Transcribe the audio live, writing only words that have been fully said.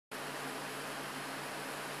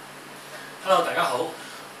Hello， 大家好，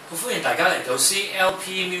好歡迎大家嚟到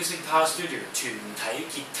CLPmusicPowerStudio 團體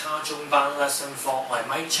結他中班 Lesson 4，我係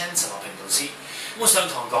Mic Chan CLPmusicPowerStudio 導師。我上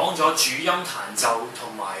堂講咗主音彈奏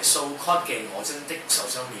同埋數 chord 嘅我真的受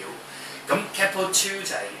傷了。咁 Capo 2就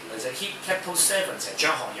係女仔 key，Capo 7就係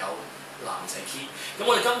張學友男仔 key。咁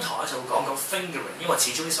我哋今堂咧就會講講 fingering， 因為始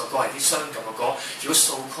終呢首歌係啲傷感嘅歌，如果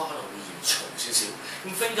數 chord 可能會嚴重少少。咁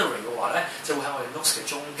fingering 嘅話咧，就會喺我哋 notes 嘅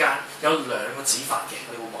中間有兩個指法嘅，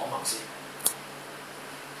我哋會望一望先。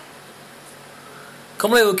咁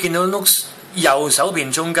你會見到 notes 右手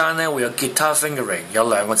邊中間咧會有 guitar fingering， 有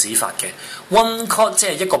兩個指法嘅。one chord 即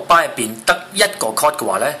係一個 bar 入邊得一個 chord 嘅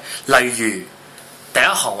話咧，例如第一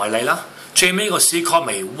行為例啦，最尾個 C chord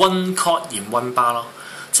咪 one chord in one bar 咯，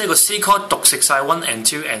即係個 C chord 讀食晒 one and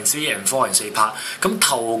two and three and four and 4 拍。咁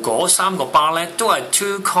頭嗰三個 bar 咧都係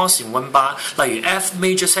two chords in one bar， 例如 F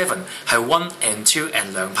major 7係 one and two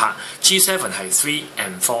and 兩拍 ，G7 係 three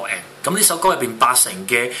and four and。咁呢首歌入邊80%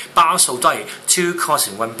嘅巴數都係 two chords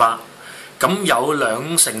in one bar， 咁有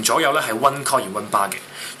20%左右咧係 one chord in one bar 嘅。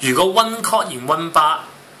如果 one chord in one bar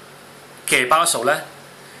嘅巴數咧，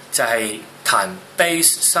就係、是、彈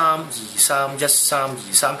bass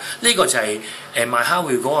 3-2-3-1-3-2-3，呢個就係My Heart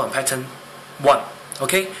Will Go On Pattern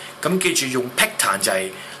 1。OK， 咁記住用 pick 彈就係、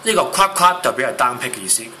是、呢個 quad quad 代表係 down pick 嘅意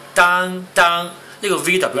思 ，down down 呢個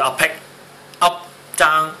V 代表 up pick up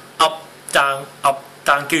down up down up。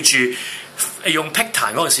但記住用 pick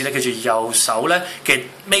彈嗰陣時咧，記住右手咧嘅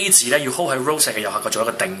尾指咧要 hold 喺 row 石嘅右下角做一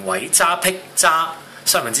個定位，揸 pick 揸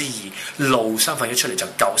2/3，露1/3出嚟就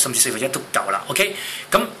夠，甚至1/4都夠啦。OK，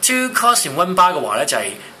 咁 two chords in one bar 嘅話咧就係、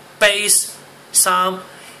是、bass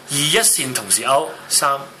 3-2-1線同時勾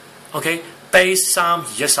3。OK， bass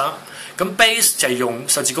 3-2-1-3，咁 bass 就係用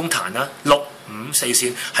手指公彈啦，6-5-4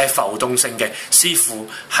線係浮動性嘅，視乎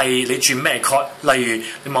係你轉咩 chord。例如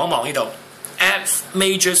你望一望呢度。F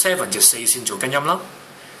major 7就4線做根音啦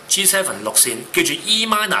 ，G7 6線，記住 E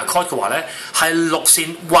minor chord 嘅話咧係6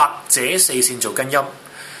線或者4線做根音，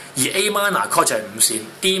而 A minor chord 就係5線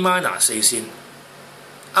 ，D minor 4線。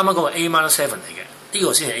啱啱嗰個 A minor 7嚟嘅，呢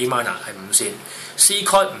個先係 A minor 係5線 ，C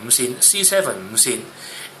chord 5線 ，C7 5線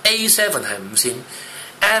 ，A7 係5線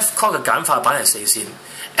 ，F chord 嘅簡化版係4線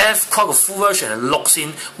 ，F chord 嘅 full version 係6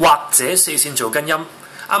線或者4線做根音。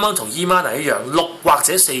啱啱同 E minor 一樣，6或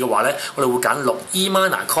者4嘅話咧，我哋會揀6 E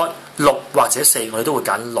minor chord 6或者4，我哋都會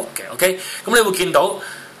揀6嘅。OK， 咁你會見到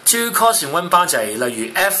two chords in one bar 就係、是、例如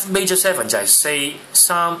F major 7就係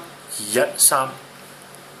4-3-2-1-3，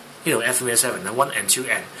呢度 F major 7啦 ，one and two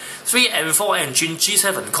and three and four and 轉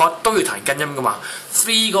G7 chord 都要彈根音噶嘛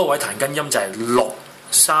 ，three 嗰個位彈根音就係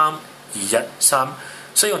6-3-2-1-3。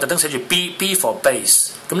所以我特登寫住 B for bass，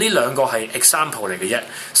 咁呢兩個係 example 嚟嘅啫，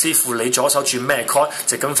視乎你左手轉咩 chord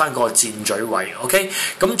就跟翻個箭嘴位 ，OK？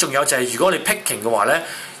 咁仲有就係、是、如果你 picking 嘅話咧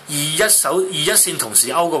，2-1線同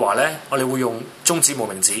時勾嘅話咧，我哋會用中指無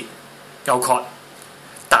名指勾 chord，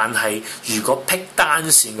 但係如果 pick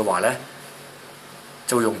單線嘅話咧，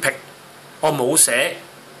就會用 pick。我冇寫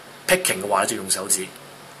picking 嘅話咧，就用手指，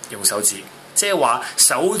即係話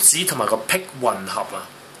手指同埋個 pick 混合啊。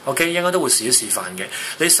OK， 應該都會試一示範嘅。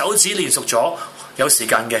你手指練熟咗，有時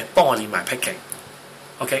間嘅，幫我練埋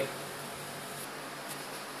picking。OK，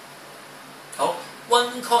 好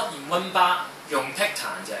 ，one chord in one bar 用 pick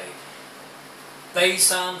彈就係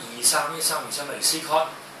bass 3-2-3-1-3-2-3嚟 C chord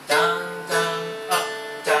down down up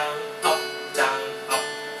down up down up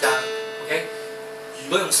down。OK， 如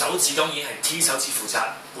果用手指當然係 T 手指負責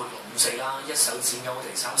撥6-5-4啦，一手指勾第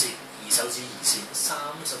3線，2手指2線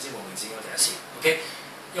，3手指無名指勾第1線。OK。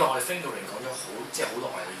因為我哋 fingering 講咗好耐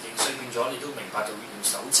啦已經，所以變咗你都明白到用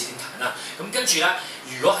手指點彈啦。咁跟住咧，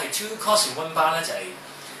如果係 two chords in one bar 咧，就係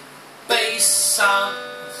bass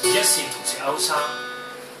 3-2-1線同時勾3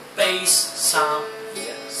 ，bass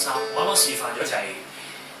 3-2-1-3。我啱啱示範咗就係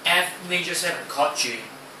F major 7 chord 轉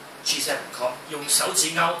G7 chord， 用手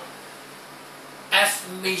指勾 F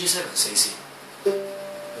major 7 4線，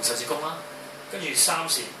用手指公啦，跟住3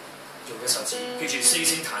線用一手指，記住4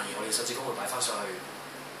線彈完，我哋手指公會擺翻上去。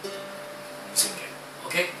5線嘅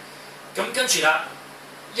 ，OK， 咁跟住啦，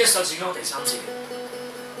一手指勾第3線，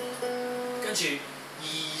跟住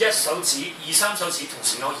2-3手指同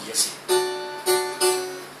時勾2-1線，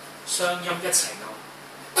雙音一齊勾，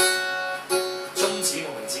中指無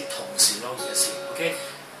名指同時勾2-1線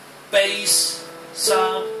 ，OK，bass 3-2-1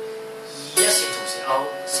線同時勾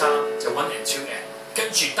3就 one and two and，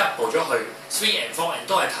 跟住 double 咗去 three and four and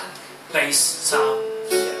都係彈 bass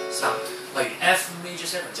 3-2-1-3。例如 F major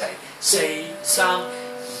 7就係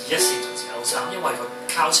4-3-2-1線同時勾3，因為個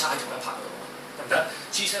交叉喺同一拍度嘛，得唔得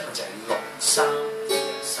 ？G7 就係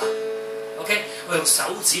6-3-2-1-3。OK， 我用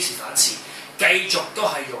手指示範一次，繼續都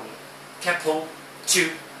係用 capo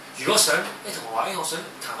G。如果想同學話，我想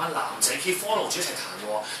彈翻男仔 key follow 住一齊彈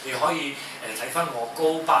喎，你可以睇翻我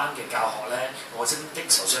高班嘅教學咧，我真的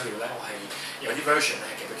受傷了咧，我係有啲 version 咧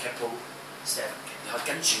係叫做 capo 7嘅，你可以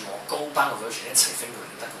跟住我高班嘅 version 一齊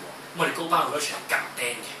fingering 得嘅喎。咁我哋高班嘅 version 係夾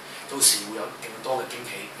band 嘅，到時會有更多嘅驚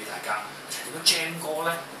喜俾大家。一齊點樣 jam 歌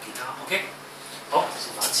咧？用吉他 ，OK？ 好，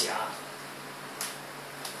示範一次啊！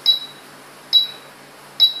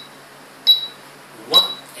 1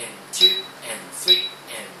 and 2 and 3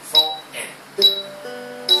 and 4 and。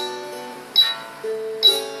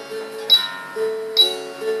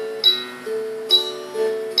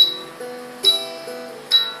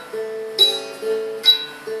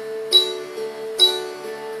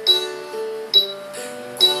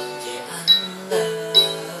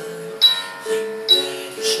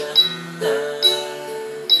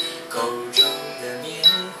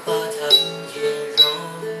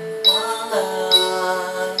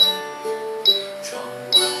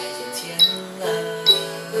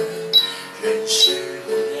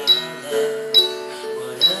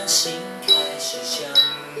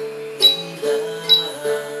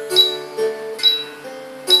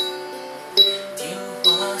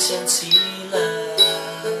 想起了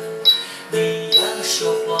你要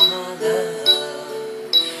说话了，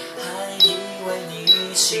还以为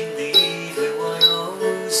你心里对我又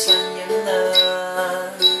想念了，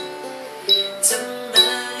怎么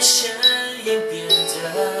声音变得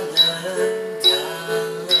冷淡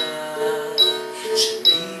了？是你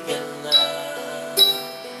变了，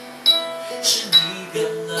是你变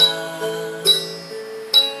了，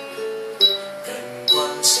灯光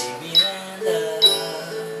熄灭了，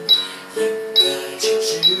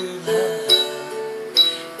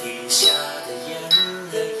滴下的眼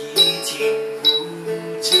泪已停不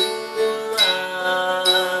住了，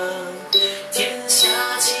天下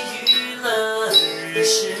起雨了，日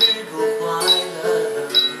是不快乐，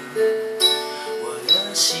我的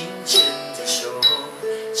心真的受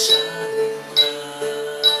伤了。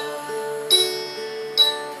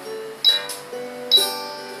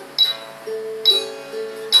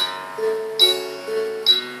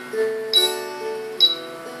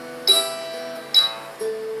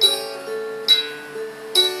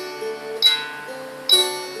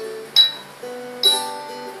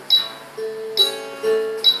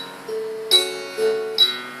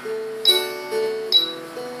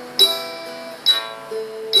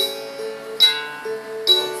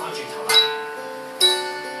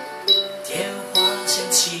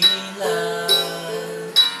起了，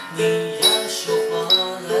你要说话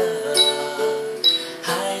了，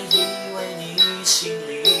还以为你心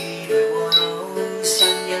里对我又想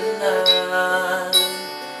念了，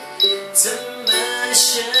怎么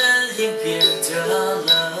声音变得冷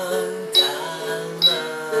淡了？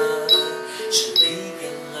是你变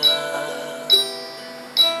了，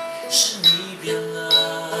是你变了，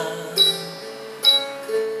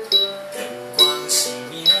灯光熄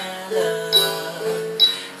灭了，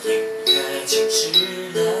静止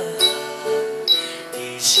了，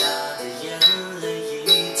滴下的眼泪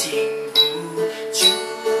已停不住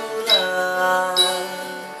了，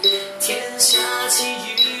天下起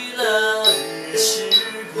雨了，日是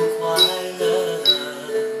不快乐，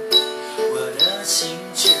我的心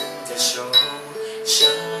真的受伤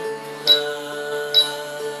了，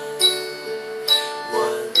我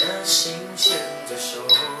的心真的受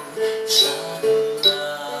伤了。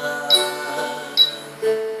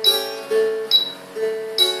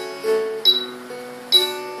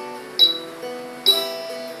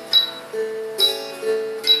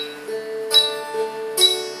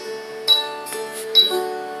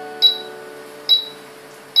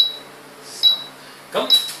咁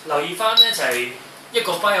留意翻咧，就係一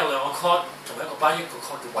個 bar 有兩個 chord，同埋一個 bar 一個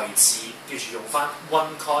chord 嘅位置，記住用翻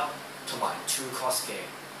one chord 同埋 two chords 嘅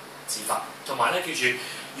指法，同埋咧記住，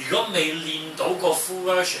如果未練到個 full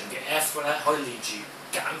version 嘅 F 咧，可以練住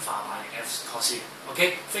簡化版嘅 F chord 先。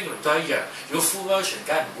OK，fingering 都一樣。如果 full version，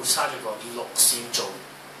梗係唔好嘥咗個6線做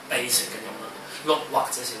basic 嘅音啦，6或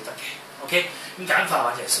者4都得嘅。OK， 咁簡化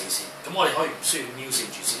版就係4線。咁我哋可以唔需要瞄線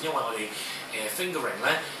住先，因為我哋fingering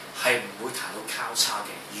咧。係唔會彈到交叉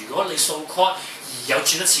嘅。如果你掃 chord 而有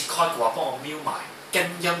轉一次 chord 嘅話，幫我瞄埋根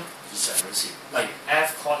音以上嗰線，例如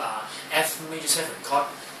F chord 啊、F major 7 chord，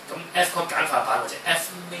 咁 F chord 簡化版或者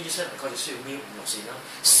F major 7 chord 就需要瞄5、6線啦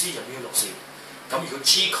 ，C 就瞄6線。咁如果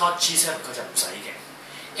G chord G7 chord 就唔使嘅。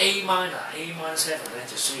A minor 7咧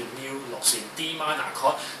就需要瞄6線 ，D minor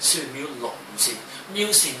chord 需要瞄6、5線。瞄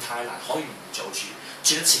線太難，可以唔做住，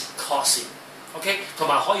轉一次 chord 線。OK， 同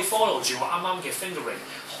埋可以 follow 住我啱啱嘅 fingering。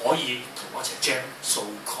可以同我一齊 jam 數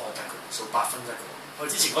chord 得嘅，數8分得嘅。我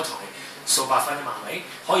之前嗰堂係數8分啊嘛，係咪？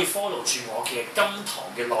可以 follow 住我嘅今堂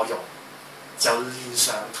嘅內容，就練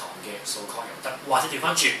上堂嘅數 chord 又得，或者調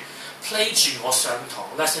翻轉 play 住我上堂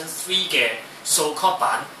lesson 3嘅數 chord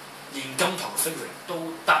版練今堂 fingering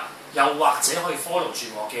都得，又或者可以 follow 住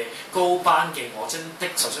我嘅高班嘅我真的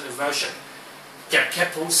受傷嘅 version 嘅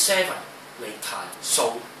Capo 7嚟彈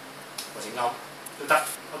數或者勾都得。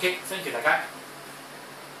OK，thank you 大家。